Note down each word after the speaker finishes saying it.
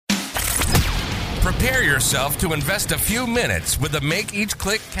Prepare yourself to invest a few minutes with the Make Each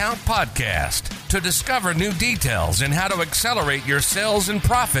Click Count podcast to discover new details in how to accelerate your sales and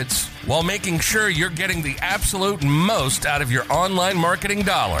profits while making sure you're getting the absolute most out of your online marketing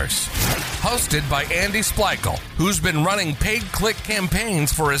dollars. Hosted by Andy Splichal, who's been running paid click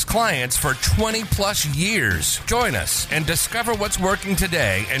campaigns for his clients for 20 plus years. Join us and discover what's working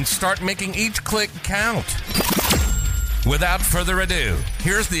today and start making each click count. Without further ado,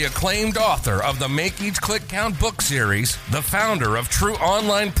 here's the acclaimed author of the Make Each Click Count book series, the founder of True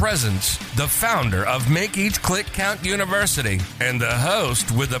Online Presence, the founder of Make Each Click Count University, and the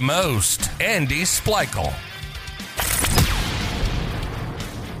host with the most, Andy Splichal.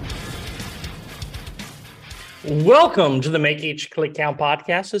 Welcome to the Make Each Click Count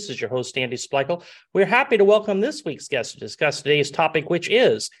podcast. This is your host, Andy Splichal. We're happy to welcome this week's guest to discuss today's topic, which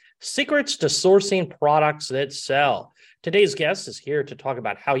is secrets to sourcing products that sell. Today's guest is here to talk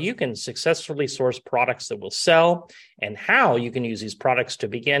about how you can successfully source products that will sell and how you can use these products to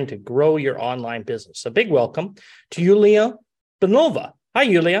begin to grow your online business. A big welcome to Yulia Bonova. Hi,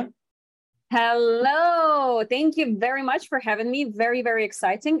 Yulia. Hello. Thank you very much for having me. Very, very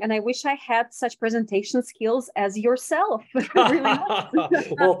exciting. And I wish I had such presentation skills as yourself. Really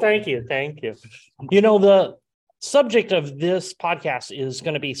nice. Well, thank you. Thank you. You know, the subject of this podcast is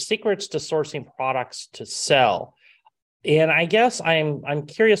going to be secrets to sourcing products to sell. And I guess I'm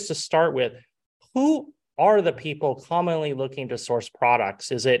curious to start with, who are the people commonly looking to source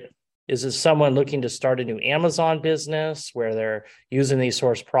products? Is it someone looking to start a new Amazon business where they're using these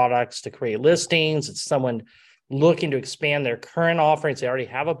source products to create listings? It's someone looking to expand their current offerings. They already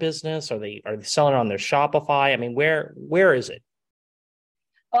have a business. Are they selling on their Shopify? I mean, where is it?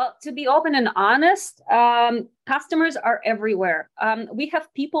 Well, to be open and honest, customers are everywhere. We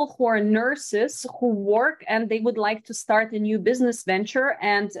have people who are nurses who work and they would like to start a new business venture,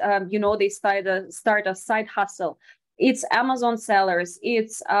 and they start a side hustle. It's Amazon sellers.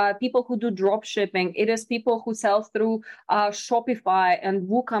 It's people who do drop shipping. It is people who sell through Shopify and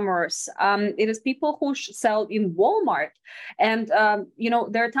WooCommerce. It is people who sell in Walmart. And,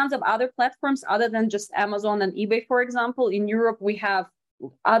 there are tons of other platforms other than just Amazon and eBay, for example. In Europe, we have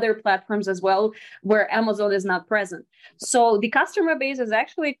other platforms as well where Amazon is not present. So the customer base is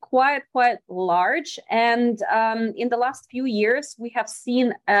actually quite large. And in the last few years, we have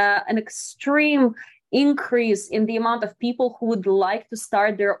seen an extreme increase in the amount of people who would like to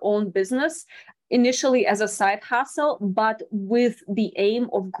start their own business, initially as a side hustle, but with the aim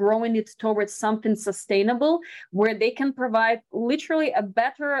of growing it towards something sustainable where they can provide literally a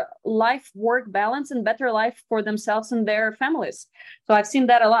better life-work balance and better life for themselves and their families. So I've seen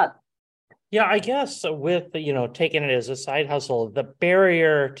that a lot. Yeah, I guess with, taking it as a side hustle, the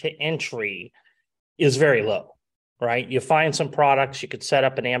barrier to entry is very low, right? You find some products, you could set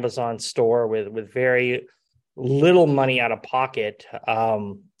up an Amazon store with very little money out of pocket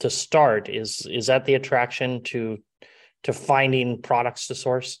to start. Is that the attraction to finding products to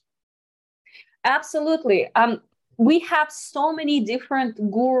source? Absolutely. We have so many different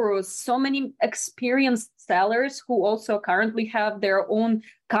gurus, so many experienced sellers who also currently have their own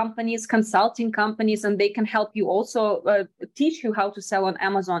companies, consulting companies, and they can help you also teach you how to sell on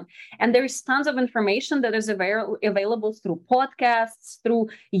Amazon. And there is tons of information that is available through podcasts, through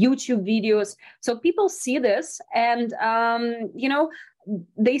YouTube videos. So people see this and,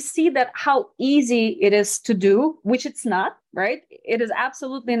 they see that how easy it is to do, which it's not, right? It is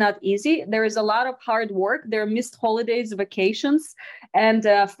absolutely not easy. There is a lot of hard work. There are missed holidays, vacations, and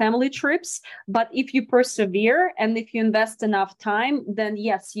family trips. But if you persevere and if you invest enough time, then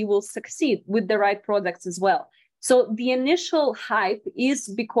yes, you will succeed with the right products as well. So the initial hype is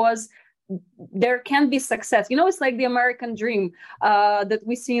because there can be success. It's like the American dream that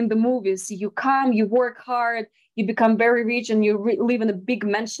we see in the movies. You come, you work hard, you become very rich, and you live in a big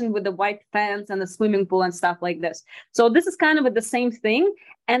mansion with a white fence and a swimming pool and stuff like this. So this is kind of the same thing,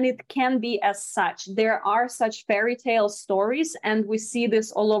 and it can be as such. There are such fairy tale stories, and we see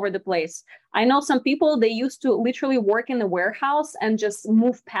this all over the place. I know some people, they used to literally work in a warehouse and just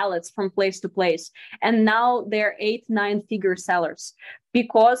move pallets from place to place. And now they're 8-9 figure sellers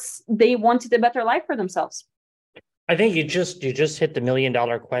because they wanted a better life for themselves. I think you just hit the $1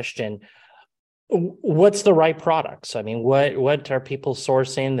 million question. What's the right products? I mean, what are people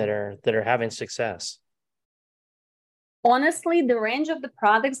sourcing that are having success? Honestly, the range of the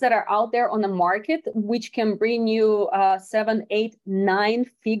products that are out there on the market, which can bring you 7, 8, 9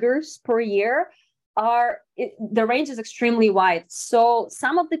 figures per year, the range is extremely wide. So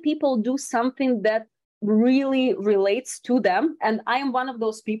some of the people do something that really relates to them. And I am one of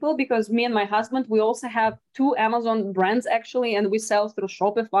those people because me and my husband, we also have 2 Amazon brands actually, and we sell through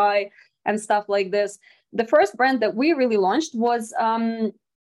Shopify and stuff like this. The first brand that we really launched was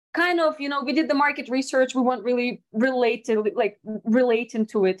kind of, we did the market research. We weren't really relating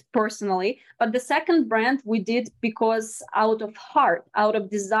to it personally. But the second brand we did because out of heart, out of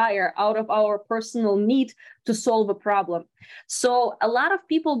desire, out of our personal need to solve a problem. So a lot of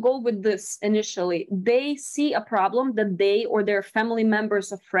people go with this initially. They see a problem that they or their family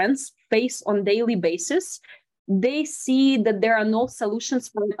members or friends face on daily basis. They see that there are no solutions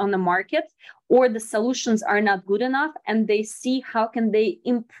for it on the market, or the solutions are not good enough, and they see how can they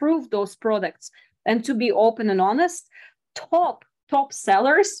improve those products. And to be open and honest, top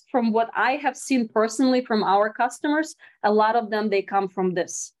sellers, from what I have seen personally from our customers, a lot of them, they come from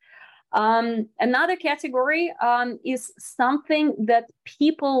this. Another category is something that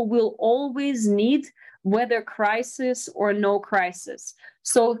people will always need, whether crisis or no crisis.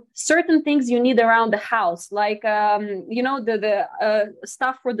 So certain things you need around the house, like the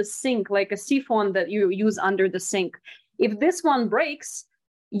stuff for the sink, like a siphon that you use under the sink. If this one breaks,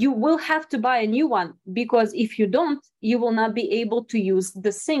 you will have to buy a new one, because if you don't, you will not be able to use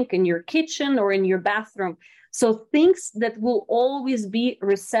the sink in your kitchen or in your bathroom. So things that will always be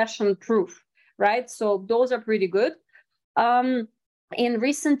recession proof, right? So those are pretty good. In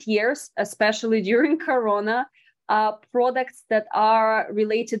recent years, especially during Corona, products that are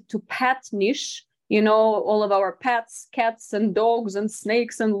related to pet niche, all of our pets, cats and dogs and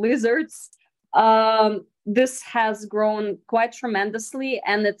snakes and lizards, this has grown quite tremendously,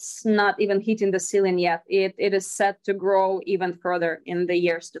 and it's not even hitting the ceiling yet. It is set to grow even further in the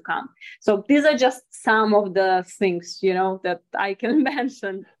years to come. So these are just some of the things, that I can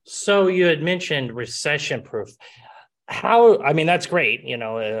mention. So you had mentioned recession proof. That's great,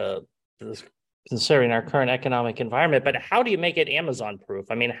 considering our current economic environment, but how do you make it Amazon proof?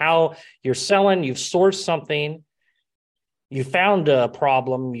 How you're selling, you've sourced something, you found a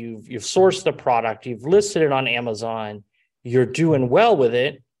problem, you've sourced the product, you've listed it on Amazon, you're doing well with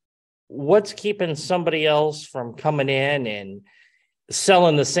it. What's keeping somebody else from coming in and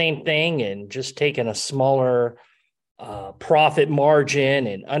selling the same thing and just taking a smaller profit margin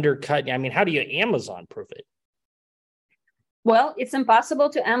and undercutting? How do you Amazon proof it? Well, it's impossible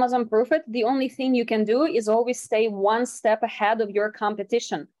to Amazon proof it. The only thing you can do is always stay one step ahead of your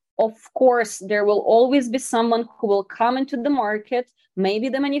competition. Of course, there will always be someone who will come into the market, maybe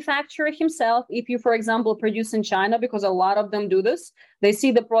the manufacturer himself. If you, for example, produce in China, because a lot of them do this, they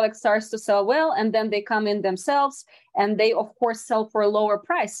see the product starts to sell well, and then they come in themselves, and they, of course, sell for a lower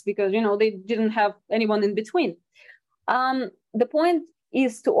price because, they didn't have anyone in between. The point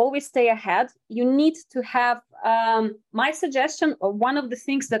is to always stay ahead. You need to have, my suggestion, or one of the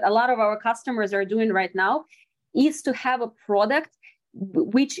things that a lot of our customers are doing right now, is to have a product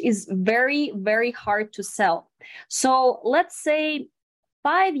which is very, very hard to sell. So let's say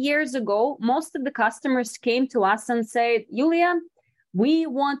 5 years ago, most of the customers came to us and said, Yulia, we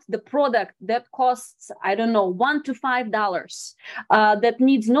want the product that costs, $1 to $5, that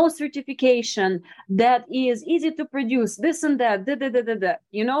needs no certification, that is easy to produce, this and that,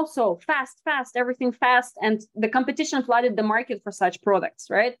 so fast, everything fast. And the competition flooded the market for such products,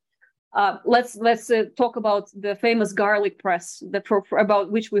 right? Let's talk about the famous garlic press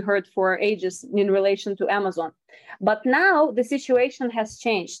about which we heard for ages in relation to Amazon. But now the situation has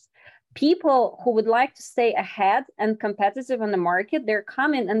changed. People who would like to stay ahead and competitive in the market, they're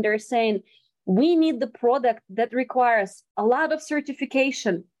coming and they're saying, we need the product that requires a lot of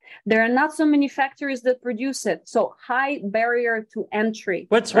certification. There are not so many factories that produce it. So high barrier to entry.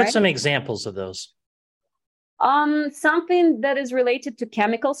 What's some examples of those? Something that is related to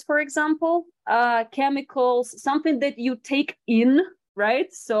chemicals, for example, something that you take in,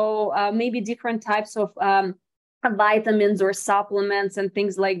 right? So maybe different types of vitamins or supplements and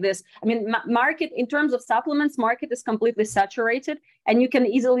things like this. Market in terms of supplements, market is completely saturated, and you can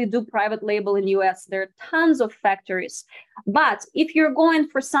easily do private label in US. There are tons of factories. But if you're going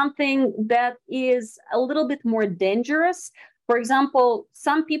for something that is a little bit more dangerous, for example,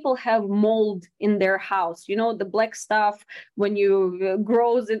 some people have mold in their house, the black stuff when you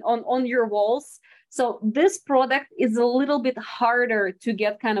grows on your walls. So this product is a little bit harder to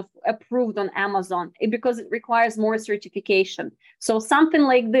get kind of approved on Amazon because it requires more certification. So something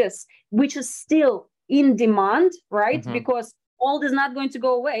like this, which is still in demand, right? Mm-hmm. Because mold is not going to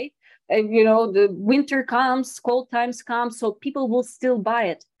go away. The winter comes, cold times come, so people will still buy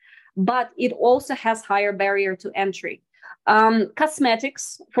it. But it also has higher barrier to entry.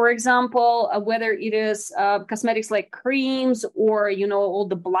 Cosmetics, for example, whether it is cosmetics like creams or, all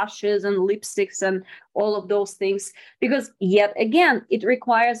the blushes and lipsticks and all of those things, because yet again, it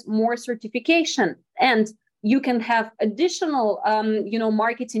requires more certification. And you can have additional,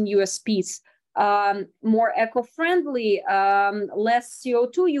 marketing USPs, more eco-friendly, less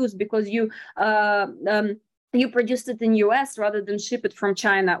CO2 use because you produced it in US rather than ship it from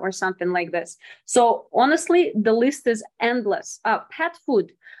China or something like this. So honestly, the list is endless. Pet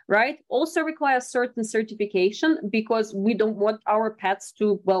food, right, also requires certain certification because we don't want our pets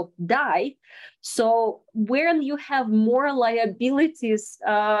to, die. So when you have more liabilities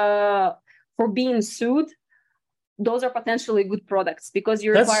for being sued, those are potentially good products because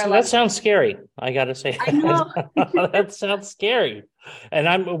you require. That sounds scary. I got to say, I know. That sounds scary.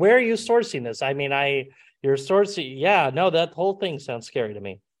 And where are you sourcing this? I mean, you're sourcing. Yeah, no, that whole thing sounds scary to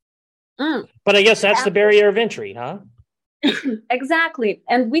me. But I guess that's the barrier of entry, huh? Exactly.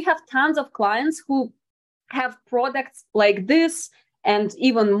 And we have tons of clients who have products like this and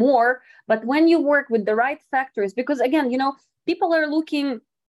even more. But when you work with the right factories, because again, people are looking.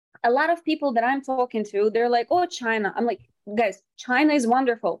 A lot of people that I'm talking to, they're like, oh, China. I'm like, guys, China is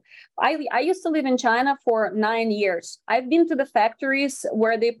wonderful. I used to live in China for 9 years. I've been to the factories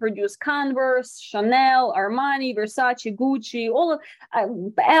where they produce Converse, Chanel, Armani, Versace, Gucci, all of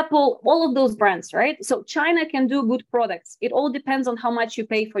Apple, all of those brands, right? So China can do good products. It all depends on how much you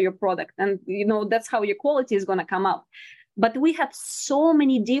pay for your product. And, that's how your quality is going to come out. But we have so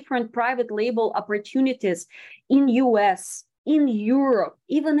many different private label opportunities in US, in Europe,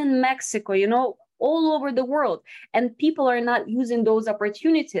 even in Mexico, all over the world. And people are not using those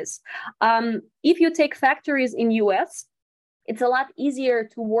opportunities. If you take factories in US, it's a lot easier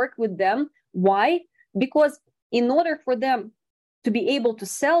to work with them. Why? Because in order for them to be able to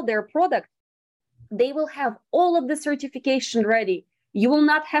sell their product, they will have all of the certification ready. You will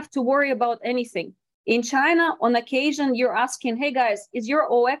not have to worry about anything. In China, on occasion, you're asking, hey guys, is your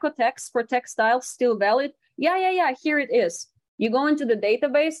OECOTEX for textiles still valid? Yeah, here it is. You go into the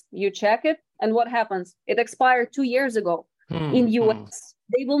database, you check it, and what happens? It expired 2 years ago. In US,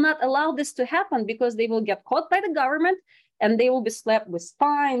 they will not allow this to happen because they will get caught by the government and they will be slapped with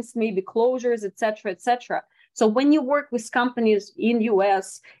fines, maybe closures, etc., etc. So when you work with companies in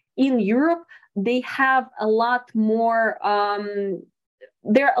US, in Europe, they have a lot more,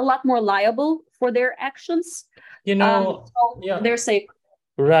 they're a lot more liable for their actions. They're safe.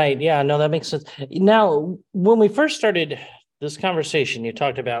 Right. Yeah, no, that makes sense. Now, when we first started this conversation, you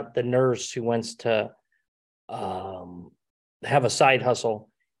talked about the nurse who wants to have a side hustle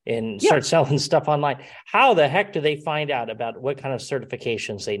and start selling stuff online. How the heck do they find out about what kind of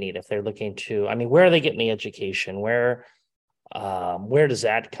certifications they need if they're looking to? I mean, where are they getting the education? Where does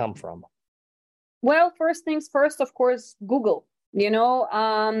that come from? Well, first things first, of course, Google.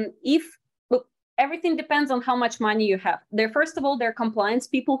 Everything depends on how much money you have. First of all, there are compliance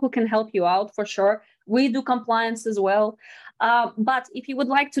people who can help you out for sure. We do compliance as well. But if you would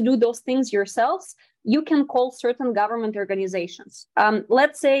like to do those things yourselves, you can call certain government organizations.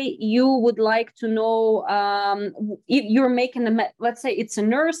 Let's say you would like to know, you're making let's say it's a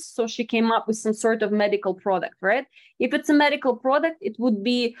nurse, so she came up with some sort of medical product, right? If it's a medical product, it would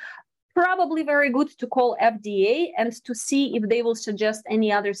be probably very good to call FDA and to see if they will suggest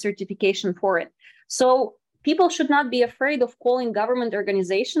any other certification for it. So people should not be afraid of calling government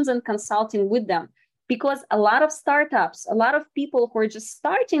organizations and consulting with them, because a lot of startups, a lot of people who are just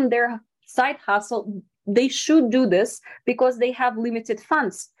starting their side hustle, they should do this because they have limited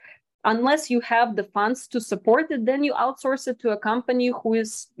funds. Unless you have the funds to support it, then you outsource it to a company who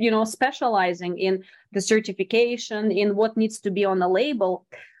is, specializing in the certification, in what needs to be on a label.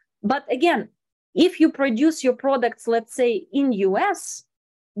 But again, if you produce your products, let's say in US,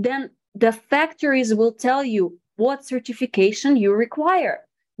 then the factories will tell you what certification you require,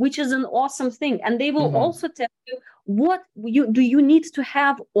 which is an awesome thing. And they will also tell you what you need to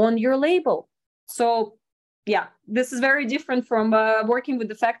have on your label. So yeah, this is very different from working with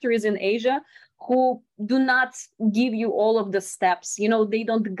the factories in Asia who do not give you all of the steps. They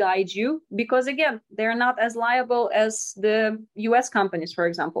don't guide you because, again, they're not as liable as the US companies, for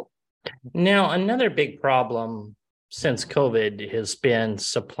example. Now, another big problem since COVID has been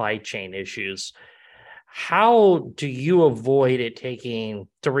supply chain issues. How do you avoid it taking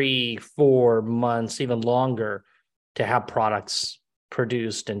 3-4 months, even longer, to have products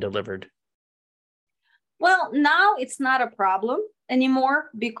produced and delivered? Well, now it's not a problem anymore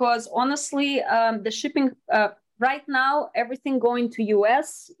because honestly, the shipping right now, everything going to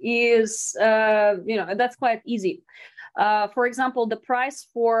US is, that's quite easy. For example, the price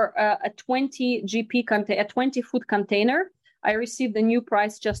for a 20 foot container, I received the new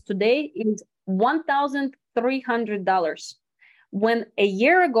price just today, is $1,300. When a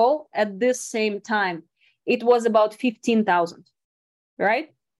year ago at this same time, it was about $15,000,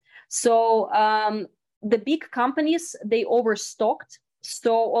 right? So the big companies, they overstocked.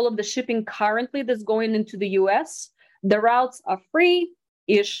 So all of the shipping currently that's going into the US, the routes are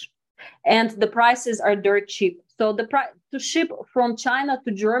free-ish, and the prices are dirt cheap. So the price to ship from China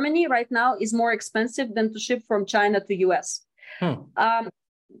to Germany right now is more expensive than to ship from China to US.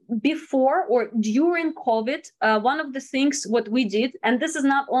 Before or during COVID, one of the things what we did, and this is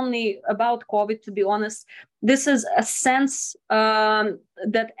not only about COVID, to be honest, this is a sense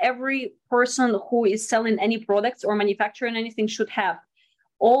that every person who is selling any products or manufacturing anything should have.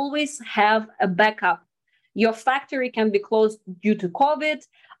 Always have a backup. Your factory can be closed due to COVID.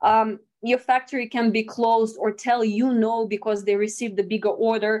 Your factory can be closed or tell you no because they received a bigger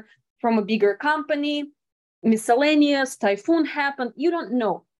order from a bigger company. Miscellaneous, typhoon happened, you don't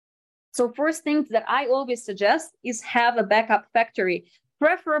know. So first thing that I always suggest is have a backup factory,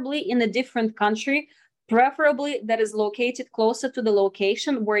 preferably in a different country, preferably that is located closer to the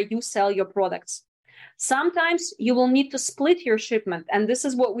location where you sell your products. Sometimes you will need to split your shipment. And this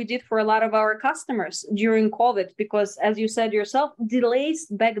is what we did for a lot of our customers during COVID, because as you said yourself, delays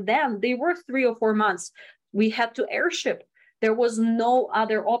back then, they were 3 or 4 months. We had to airship. There was no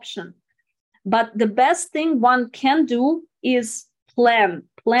other option. But the best thing one can do is plan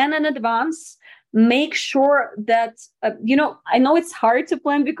in advance, make sure that, I know it's hard to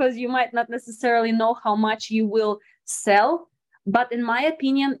plan because you might not necessarily know how much you will sell. But in my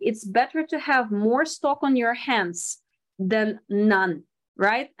opinion, it's better to have more stock on your hands than none,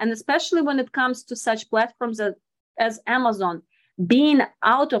 right? And especially when it comes to such platforms as Amazon, being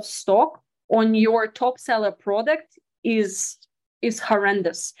out of stock on your top seller product is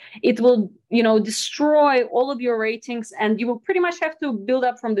horrendous. It will, destroy all of your ratings, and you will pretty much have to build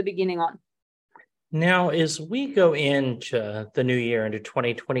up from the beginning on. Now, as we go into the new year, into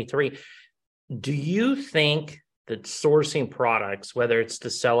 2023, do you think that sourcing products, whether it's to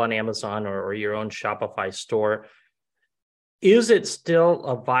sell on Amazon or your own Shopify store, is it still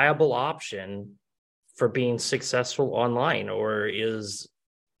a viable option for being successful online, or is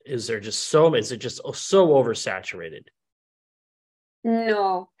it just so oversaturated?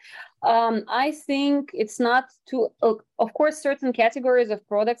 No, I think it's not too. Of course, certain categories of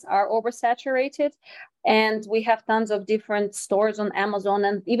products are oversaturated, and we have tons of different stores on Amazon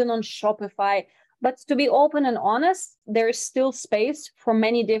and even on Shopify. But to be open and honest, there is still space for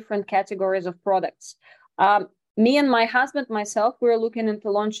many different categories of products. Me and my husband, myself, we're looking into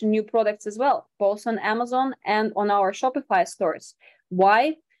launching new products as well, both on Amazon and on our Shopify stores.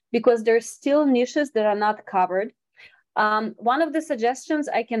 Why? Because there's still niches that are not covered. One of the suggestions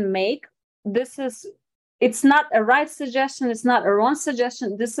I can make, it's not a right suggestion, it's not a wrong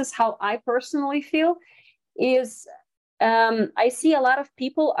suggestion. This is how I personally feel, is I see a lot of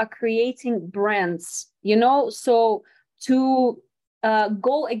people are creating brands, so to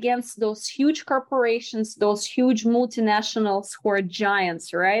go against those huge corporations, those huge multinationals who are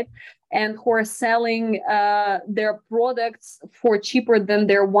giants, right? And who are selling their products for cheaper than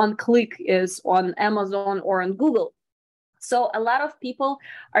their one click is on Amazon or on Google. So a lot of people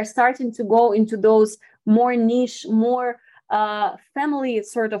are starting to go into those more niche, more family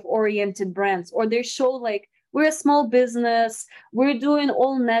sort of oriented brands, or they show like, we're a small business, we're doing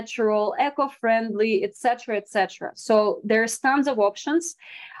all natural, eco-friendly, etc., etc. So there's tons of options.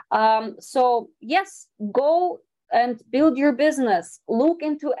 So yes, go and build your business. Look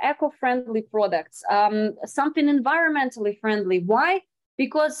into eco-friendly products, something environmentally friendly. Why?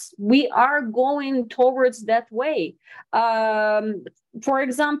 Because we are going towards that way. For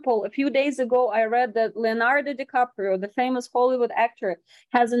example, a few days ago, I read that Leonardo DiCaprio, the famous Hollywood actor,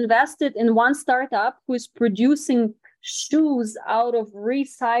 has invested in one startup who is producing shoes out of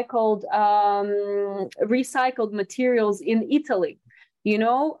recycled materials in Italy.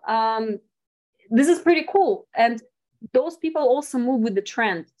 This is pretty cool. And those people also move with the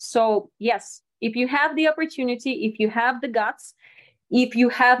trend. So yes, if you have the opportunity, if you have the guts, if you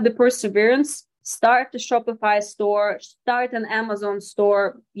have the perseverance, start the Shopify store, start an Amazon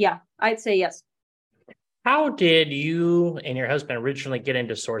store. Yeah, I'd say yes. How did you and your husband originally get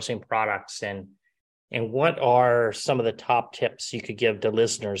into sourcing products, and what are some of the top tips you could give to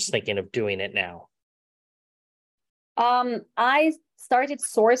listeners thinking of doing it now? I started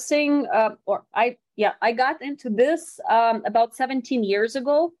sourcing, I got into this about 17 years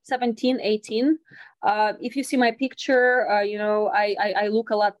ago, 18. If you see my picture, I look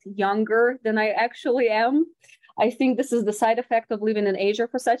a lot younger than I actually am. I think this is the side effect of living in Asia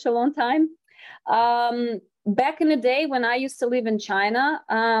for such a long time. Back in the day when I used to live in China,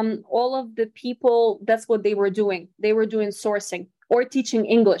 all of the people, that's what they were doing. They were doing sourcing or teaching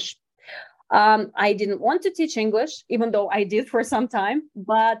English. I didn't want to teach English, even though I did for some time,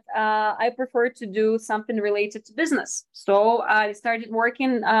 but I preferred to do something related to business. So I started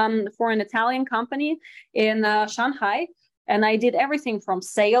working for an Italian company in Shanghai, and I did everything from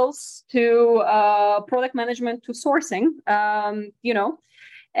sales to product management to sourcing,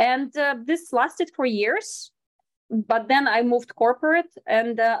 and this lasted for years. But then I moved corporate,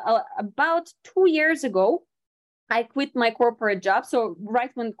 and about 2 years ago, I quit my corporate job. So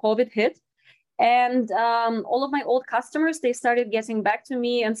right when COVID hit, and all of my old customers, they started getting back to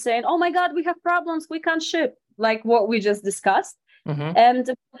me and saying, "Oh my God, we have problems. We can't ship," like what we just discussed. Mm-hmm. And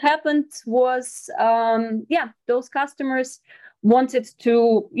what happened was, those customers wanted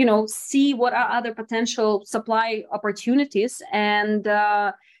to, see what are other potential supply opportunities. And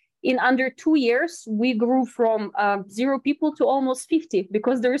in under 2 years, we grew from 0 people to almost 50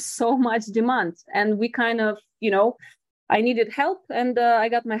 because there is so much demand. And we kind of, I needed help, and I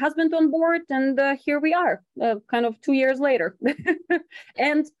got my husband on board, and here we are, kind of 2 years later.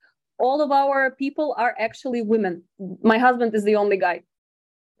 And all of our people are actually women. My husband is the only guy.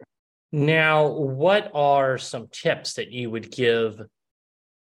 Now, what are some tips that you would give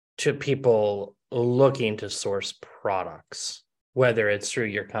to people looking to source products, whether it's through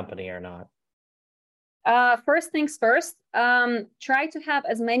your company or not? First things first, try to have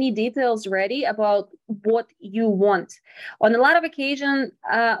as many details ready about what you want. On a lot of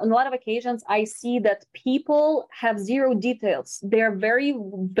occasions, I see that people have zero details. They're very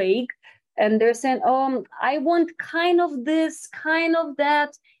vague, and they're saying, "Oh, I want kind of this, kind of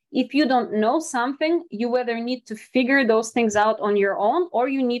that." If you don't know something, you either need to figure those things out on your own, or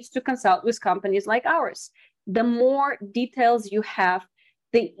you need to consult with companies like ours. The more details you have,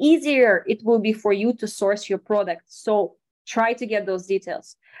 the easier it will be for you to source your product. So try to get those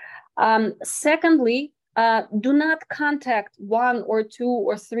details. Secondly, do not contact 1 or 2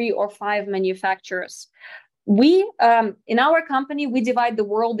 or 3 or 5 manufacturers. We, in our company, we divide the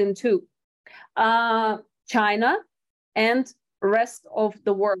world in 2, China and rest of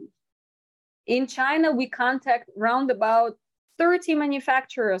the world. In China, we contact round about 30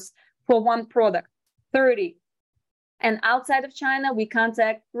 manufacturers for one product, 30. And outside of China, we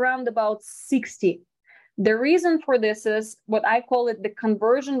contact around about 60. The reason for this is what I call it the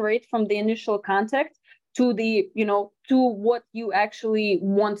conversion rate from the initial contact to to what you actually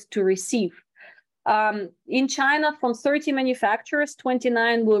want to receive. In China, from 30 manufacturers,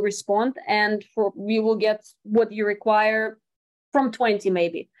 29 will respond, and you will get what you require from 20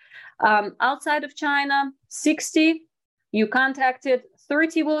 maybe. Outside of China, 60, you contacted,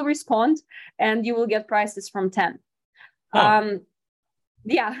 30 will respond, and you will get prices from 10. Oh.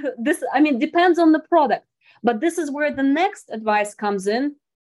 This, depends on the product. But this is where the next advice comes in.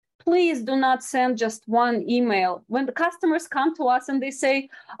 Please do not send just one email. When the customers come to us and they say,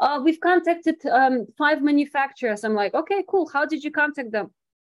 "We've contacted 5 manufacturers," I'm like, "Okay, cool. How did you contact them?"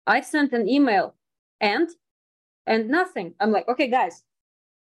 "I sent an email and nothing." I'm like, "Okay, guys,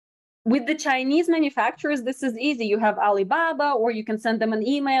 with the Chinese manufacturers, this is easy. You have Alibaba, or you can send them an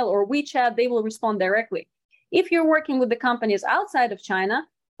email or WeChat. They will respond directly. If you're working with the companies outside of China,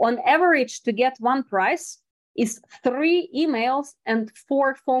 on average, to get one price is 3 emails and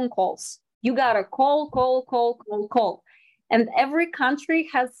 4 phone calls. You gotta call. And every country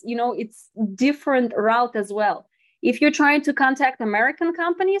has, its different route as well. If you're trying to contact American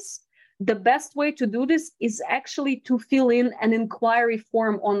companies, the best way to do this is actually to fill in an inquiry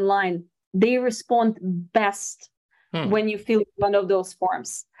form online. They respond best when you fill one of those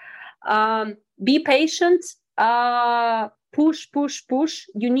forms. Be patient. Push.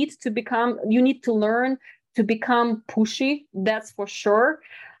 You need to learn to become pushy. That's for sure.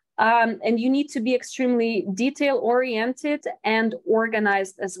 And you need to be extremely detail-oriented and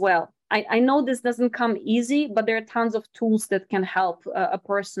organized as well. I know this doesn't come easy, but there are tons of tools that can help a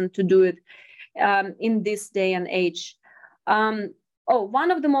person to do it in this day and age.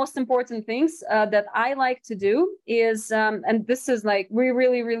 One of the most important things that I like to do is, and this is like, we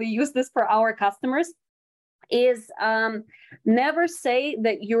really, really use this for our customers, is never say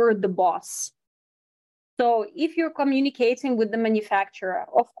that you're the boss. So if you're communicating with the manufacturer,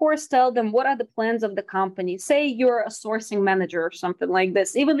 of course, tell them what are the plans of the company. Say you're a sourcing manager or something like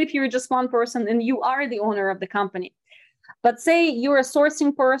this, even if you're just one person and you are the owner of the company. But say you're a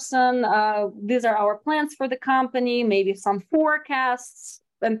sourcing person, these are our plans for the company, maybe some forecasts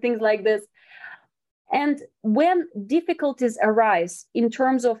and things like this. And when difficulties arise in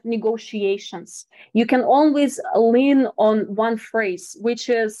terms of negotiations, you can always lean on one phrase, which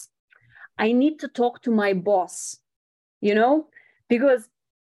is, "I need to talk to my boss," because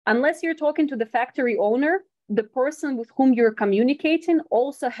unless you're talking to the factory owner, the person with whom you're communicating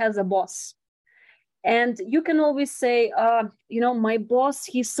also has a boss. And you can always say, my boss,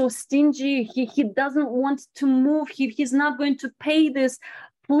 he's so stingy. He doesn't want to move. He's not going to pay this.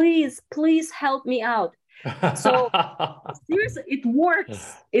 Please help me out. So seriously, it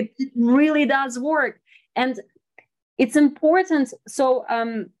works. It really does work. And it's important. So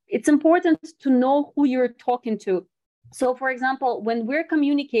it's important to know who you're talking to. So, for example, when we're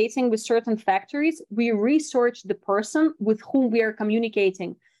communicating with certain factories, we research the person with whom we are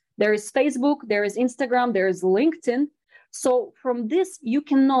communicating. There is Facebook, there is Instagram, there is LinkedIn. So from this, you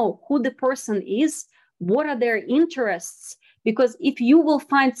can know who the person is, what are their interests, because if you will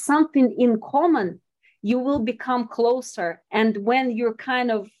find something in common, you will become closer. And when you're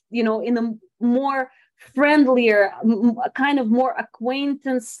kind of, in a more friendlier, kind of more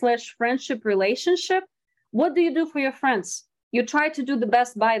acquaintance/friendship relationship, what do you do for your friends? You try to do the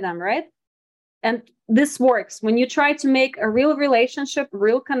best by them, right? And this works. When you try to make a real relationship,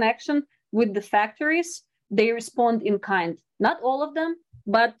 real connection with the factories, they respond in kind. Not all of them,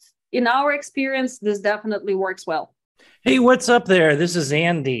 but in our experience, this definitely works well. Hey, what's up there? This is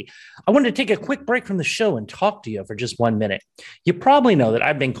Andy. I wanted to take a quick break from the show and talk to you for just 1 minute. You probably know that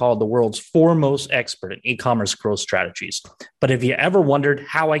I've been called the world's foremost expert in e-commerce growth strategies. But have you ever wondered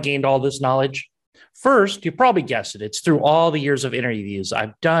how I gained all this knowledge? First, you probably guessed it. It's through all the years of interviews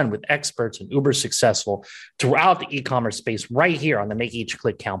I've done with experts and uber successful throughout the e-commerce space right here on the Make Each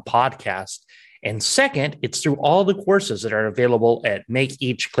Click Count podcast. And second, it's through all the courses that are available at Make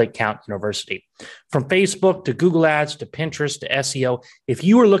Each Click Count University. From Facebook to Google Ads to Pinterest to SEO, if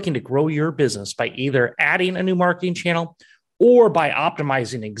you are looking to grow your business by either adding a new marketing channel or by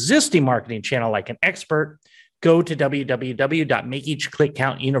optimizing an existing marketing channel like an expert, go to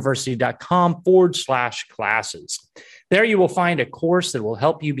www.makeeachclickcountuniversity.com/classes. There you will find a course that will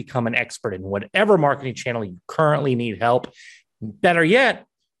help you become an expert in whatever marketing channel you currently need help. Better yet,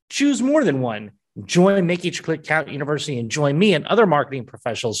 choose more than one. Join Make Each Click Count University and join me and other marketing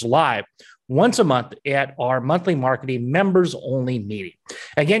professionals live once a month at our monthly marketing members only meeting.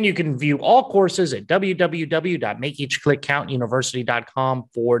 Again, you can view all courses at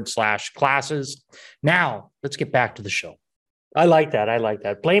www.makeeachclickcountuniversity.com/classes. Now, let's get back to the show. I like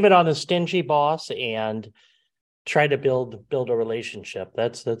that. Blame it on the stingy boss and try to build a relationship.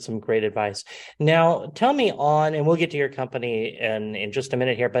 That's some great advice. Now, tell me and we'll get to your company in just a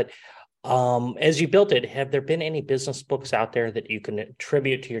minute here, but as you built it, have there been any business books out there that you can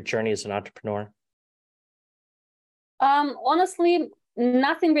attribute to your journey as an entrepreneur? Honestly,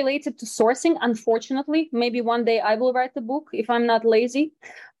 nothing related to sourcing, unfortunately. Maybe one day I will write a book if I'm not lazy.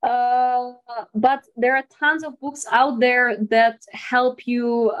 But there are tons of books out there that help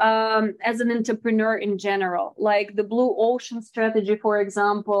you as an entrepreneur in general, like the Blue Ocean Strategy, for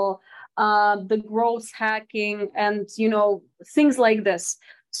example, the growth hacking, and things like this.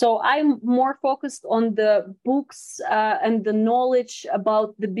 So I'm more focused on the books and the knowledge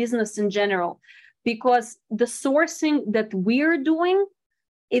about the business in general, because the sourcing that we're doing,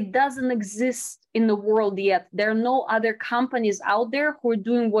 it doesn't exist in the world yet. There are no other companies out there who are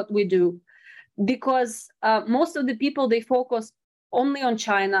doing what we do, because most of the people, they focus only on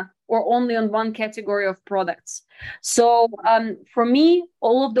China or only on one category of products. So for me,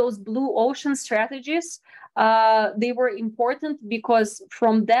 all of those blue ocean strategies, they were important because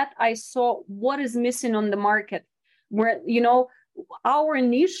from that I saw what is missing on the market, where our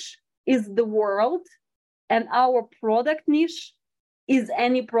niche is the world and our product niche is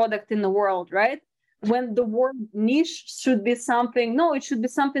any product in the world, right? When the word niche should be something, no, it should be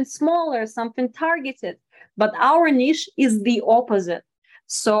something smaller, something targeted, but our niche is the opposite.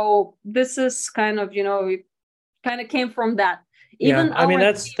 So this is kind of, it kind of came from that.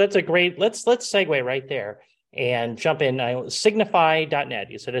 That's a great, let's segue right there and jump in.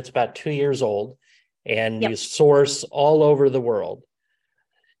 Signify.net, you said it's about 2 years old and You source all over the world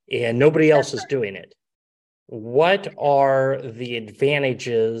and nobody else is doing it. What are the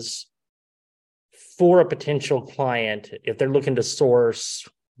advantages for a potential client if they're looking to source,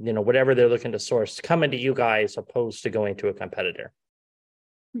 whatever they're looking to source, coming to you guys opposed to going to a competitor?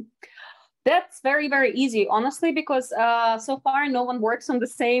 That's very, very easy, honestly, because so far no one works in the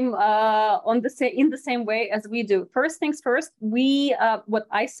same way as we do. First things first, we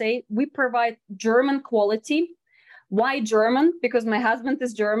provide German quality. Why German? Because my husband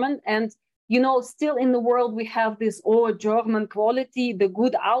is German, and still in the world we have this German quality, the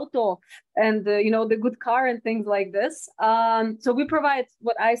good auto, and the good car and things like this. So we provide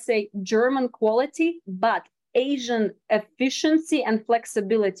German quality, but Asian efficiency and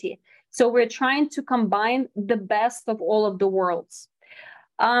flexibility. So we're trying to combine the best of all of the worlds.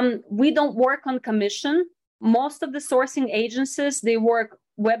 We don't work on commission. Most of the sourcing agencies, they work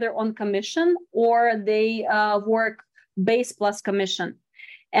whether on commission or they work base plus commission.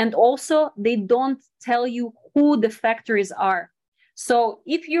 And also, they don't tell you who the factories are. So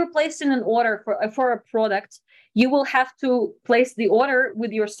if you're placing an order for a product, you will have to place the order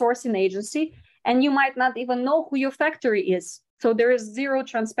with your sourcing agency, and you might not even know who your factory is. So there is zero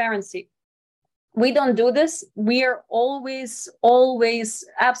transparency. We don't do this. We are always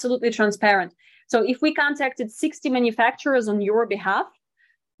absolutely transparent. So if we contacted 60 manufacturers on your behalf,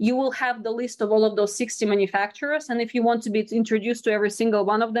 you will have the list of all of those 60 manufacturers. And if you want to be introduced to every single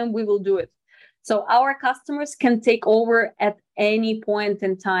one of them, we will do it. So our customers can take over at any point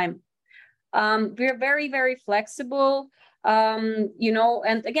in time. We're very, very flexible,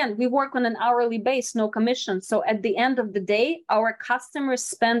 and again, we work on an hourly base, no commission. So at the end of the day, our customers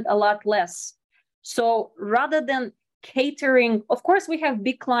spend a lot less. So rather than catering, of course, we have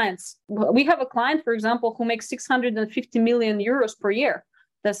big clients. We have a client, for example, who makes 650 million euros per year.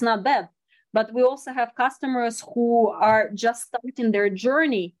 That's not bad. But we also have customers who are just starting their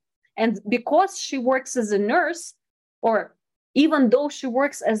journey. And because she works as a nurse, or even though she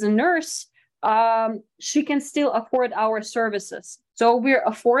works as a nurse, she can still afford our services. So we're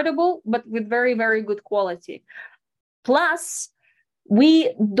affordable, but with very, very good quality. Plus,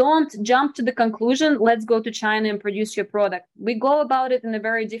 we don't jump to the conclusion, let's go to China and produce your product. We go about it in a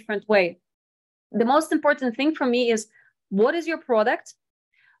very different way. The most important thing for me is, what is your product?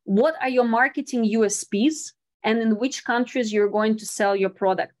 What are your marketing USPs? And in which countries you're going to sell your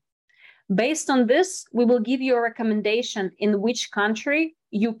product? Based on this, we will give you a recommendation in which country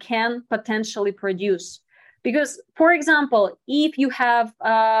you can potentially produce. Because, for example, if you have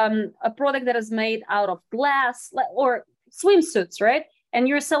a product that is made out of glass or swimsuits, right? And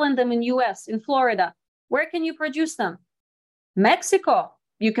you're selling them in US, in Florida, where can you produce them? Mexico.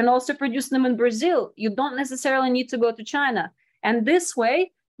 You can also produce them in Brazil. You don't necessarily need to go to China. And this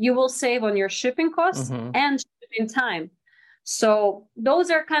way, you will save on your shipping costs and shipping time. So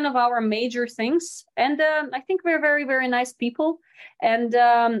those are kind of our major things. And I think we're very, very nice people. And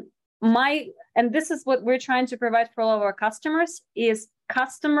this is what we're trying to provide for all of our customers is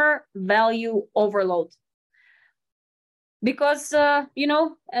customer value overload. Because,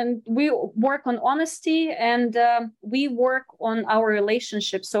 and we work on honesty and we work on our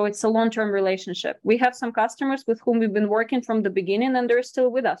relationship. So it's a long-term relationship. We have some customers with whom we've been working from the beginning and they're still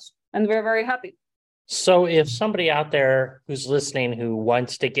with us. And we're very happy. So if somebody out there who's listening who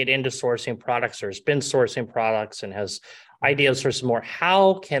wants to get into sourcing products or has been sourcing products and has ideas for some more,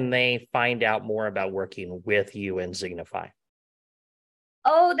 how can they find out more about working with you and Zignify?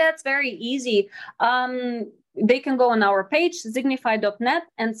 Oh, that's very easy. They can go on our page, zignify.net,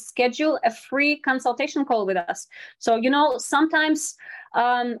 and schedule a free consultation call with us. So, sometimes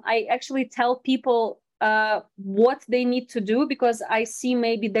I actually tell people what they need to do because I see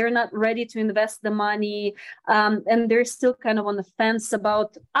maybe they're not ready to invest the money and they're still kind of on the fence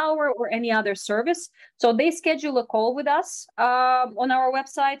about our or any other service. So they schedule a call with us on our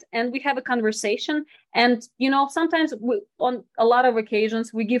website and we have a conversation. And, sometimes on a lot of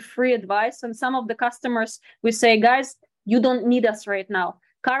occasions, we give free advice. And some of the customers, we say, guys, you don't need us right now.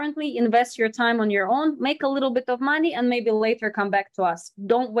 Currently, invest your time on your own, make a little bit of money, and maybe later come back to us.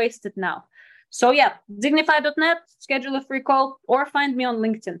 Don't waste it now. So yeah, zignify.net, schedule a free call, or find me on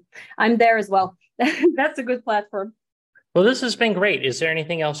LinkedIn. I'm there as well. That's a good platform. Well, this has been great. Is there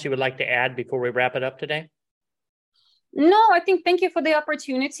anything else you would like to add before we wrap it up today? No, I think thank you for the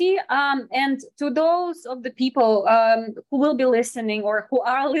opportunity. And to those of the people who will be listening or who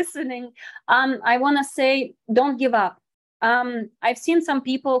are listening, I want to say, don't give up. I've seen some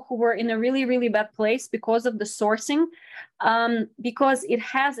people who were in a really, really bad place because of the sourcing, because it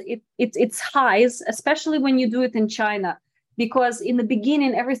has its highs, especially when you do it in China. Because in the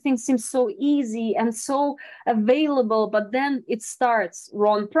beginning, everything seems so easy and so available, but then it starts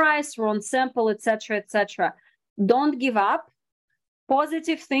wrong price, wrong sample, etc., etc. Don't give up.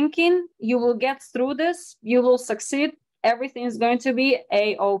 Positive thinking. You will get through this. You will succeed. Everything is going to be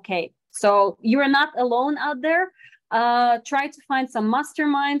a-okay. So you're not alone out there. Try to find some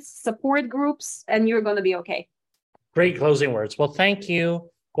masterminds, support groups, and you're going to be okay. Great closing words. Well, thank you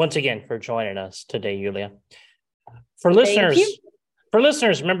once again for joining us today, Yulia. For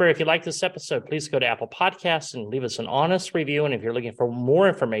listeners, remember, if you like this episode, please go to Apple Podcasts and leave us an honest review. And if you're looking for more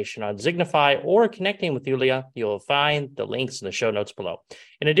information on Zignify or connecting with Yulia, you'll find the links in the show notes below.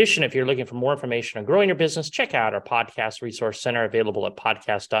 In addition, if you're looking for more information on growing your business, check out our podcast resource center available at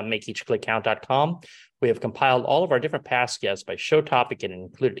podcast.makeeachclickcount.com. We have compiled all of our different past guests by show topic and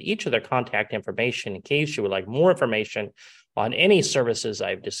included each of their contact information in case you would like more information on any services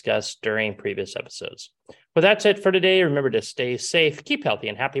I've discussed during previous episodes. Well, that's it for today. Remember to stay safe, keep healthy,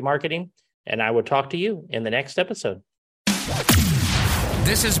 and happy marketing. And I will talk to you in the next episode.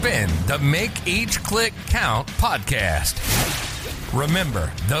 This has been the Make Each Click Count podcast. Remember,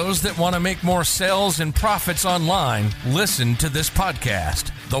 those that want to make more sales and profits online, listen to this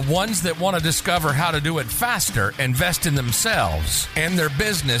podcast. The ones that want to discover how to do it faster, invest in themselves and their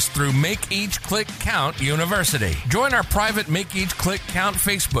business through Make Each Click Count University. Join our private Make Each Click Count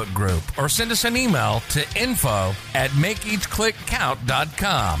Facebook group or send us an email to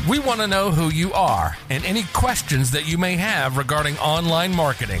info@makeeachclickcount.com. We want to know who you are and any questions that you may have regarding online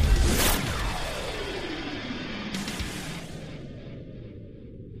marketing.